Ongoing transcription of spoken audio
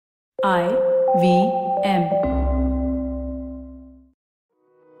IVM.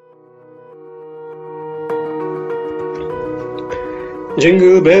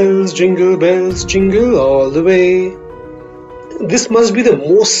 Jingle bells, jingle all the way. This must be the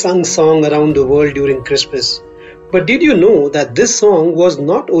most sung song around the world during Christmas. But did you know that this song was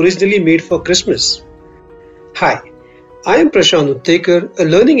not originally made for Christmas? Hi, I am Prashant Uttekar, a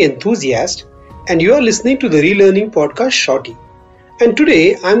learning enthusiast, and you are listening to the Relearning Podcast Shorty. And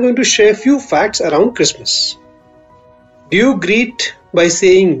today I am going to share a few facts around Christmas. Do you greet by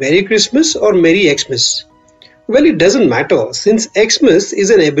saying Merry Christmas or Merry Xmas? Well, it doesn't matter since Xmas is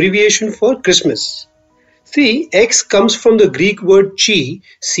an abbreviation for Christmas. See, X comes from the Greek word chi,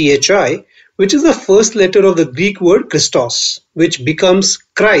 chi, which is the first letter of the Greek word Christos, which becomes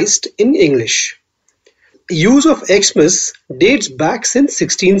Christ in English. Use of Xmas dates back since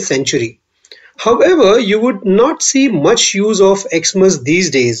 16th century. However, you would not see much use of Xmas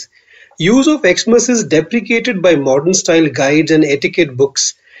these days. Use of Xmas is deprecated by modern style guides and etiquette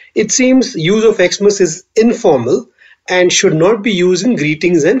books. It seems use of Xmas is informal and should not be used in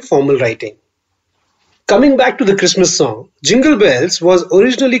greetings and formal writing. Coming back to the Christmas song, Jingle Bells was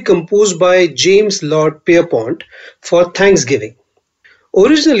originally composed by James Lord Pierpont for Thanksgiving.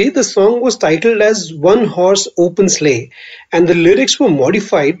 Originally, the song was titled as One Horse Open Sleigh and the lyrics were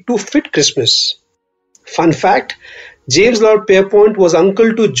modified to fit Christmas. Fun fact, James Lord Pierpont was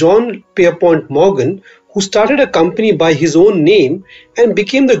uncle to John Pierpont Morgan, who started a company by his own name and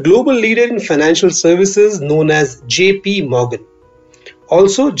became the global leader in financial services known as J.P. Morgan.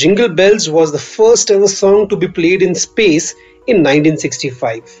 Also, Jingle Bells was the first ever song to be played in space in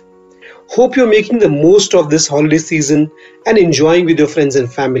 1965. Hope you're making the most of this holiday season and enjoying with your friends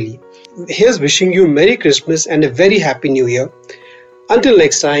and family. Here's wishing you Merry Christmas and a very Happy New Year. Until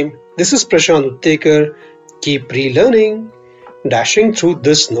next time, this is Prashant Uttekar. Keep relearning, dashing through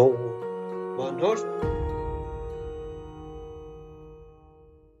the snow. One horse.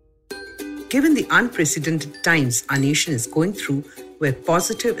 Given the unprecedented times our nation is going through, where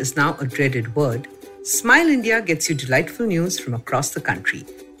positive is now a dreaded word, Smile India gets you delightful news from across the country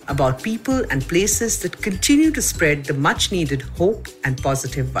about people and places that continue to spread the much-needed hope and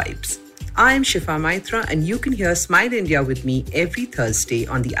positive vibes. I am Shifa Maitra and you can hear Smile India with me every Thursday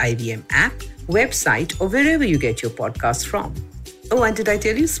on the IVM app, website or wherever you get your podcasts from. Oh, and did I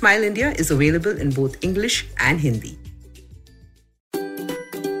tell you Smile India is available in both English and Hindi.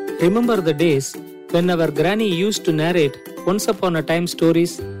 Remember the days when our granny used to narrate once upon a time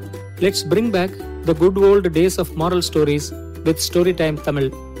stories? Let's bring back the good old days of moral stories with Storytime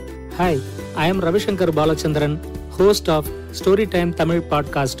Tamil. Hi, I am Ravishankar Balachandran, host of Storytime Tamil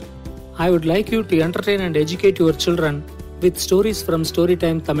podcast. I would like you to entertain and educate your children with stories from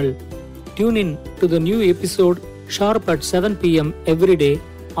Storytime Tamil. Tune in to the new episode sharp at 7 p.m. every day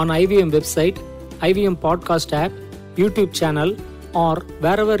on IVM website, IVM podcast app, YouTube channel, or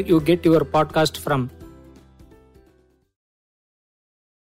wherever you get your podcast from.